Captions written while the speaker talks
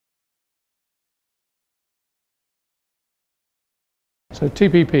So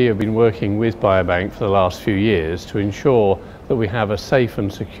TPP have been working with Biobank for the last few years to ensure that we have a safe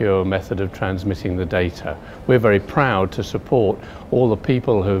and secure method of transmitting the data. We're very proud to support all the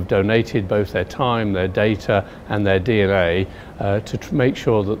people who have donated both their time, their data and their DNA to make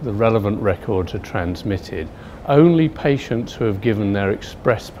sure that the relevant records are transmitted. Only patients who have given their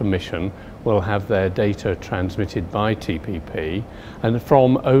express permission will have their data transmitted by TPP, and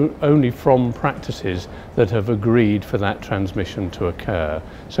only from practices that have agreed for that transmission to occur.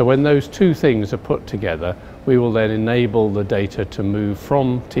 So when those two things are put together, we will then enable the data to move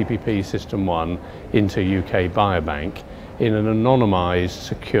from TPP System 1 into UK Biobank in an anonymised,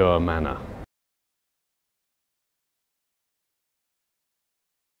 secure manner.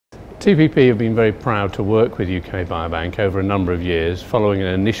 TPP have been very proud to work with UK Biobank over a number of years following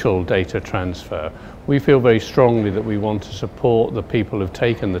an initial data transfer. We feel very strongly that we want to support the people who've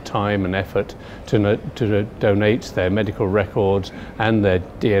taken the time and effort to donate their medical records and their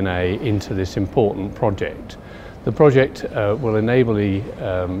DNA into this important project. The project will enable the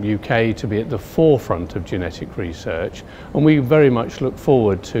UK to be at the forefront of genetic research, and we very much look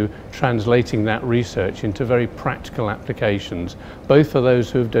forward to translating that research into very practical applications, both for those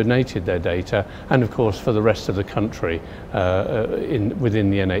who have donated their data and of course for the rest of the country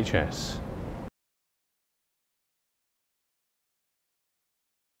within the NHS.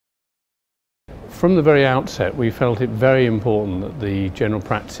 From the very outset, we felt it very important that the general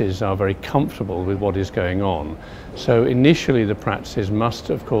practices are very comfortable with what is going on. So initially the practices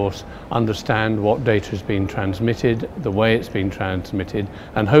must, of course, understand what data has been transmitted, the way it's been transmitted,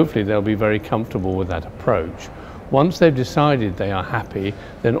 and hopefully they'll be very comfortable with that approach. Once they've decided they are happy,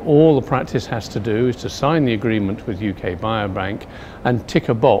 then all the practice has to do is to sign the agreement with UK Biobank and tick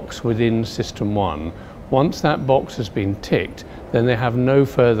a box within System 1. Once that box has been ticked, then they have no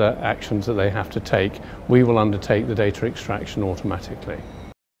further actions that they have to take. We will undertake the data extraction automatically.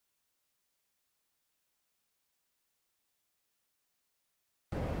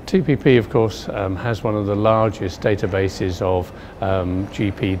 TPP, of course, has one of the largest databases of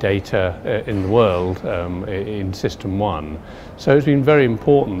GP data in the world in System 1. So it's been very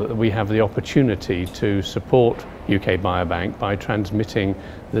important that we have the opportunity to support UK Biobank by transmitting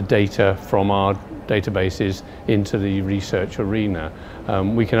the data from our databases into the research arena.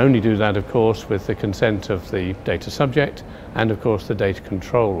 We can only do that, of course, with the consent of the data subject and, of course, the data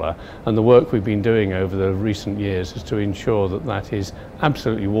controller. And the work we've been doing over the recent years is to ensure that that is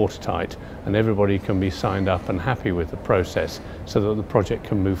absolutely watertight and everybody can be signed up and happy with the process so that the project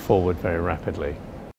can move forward very rapidly.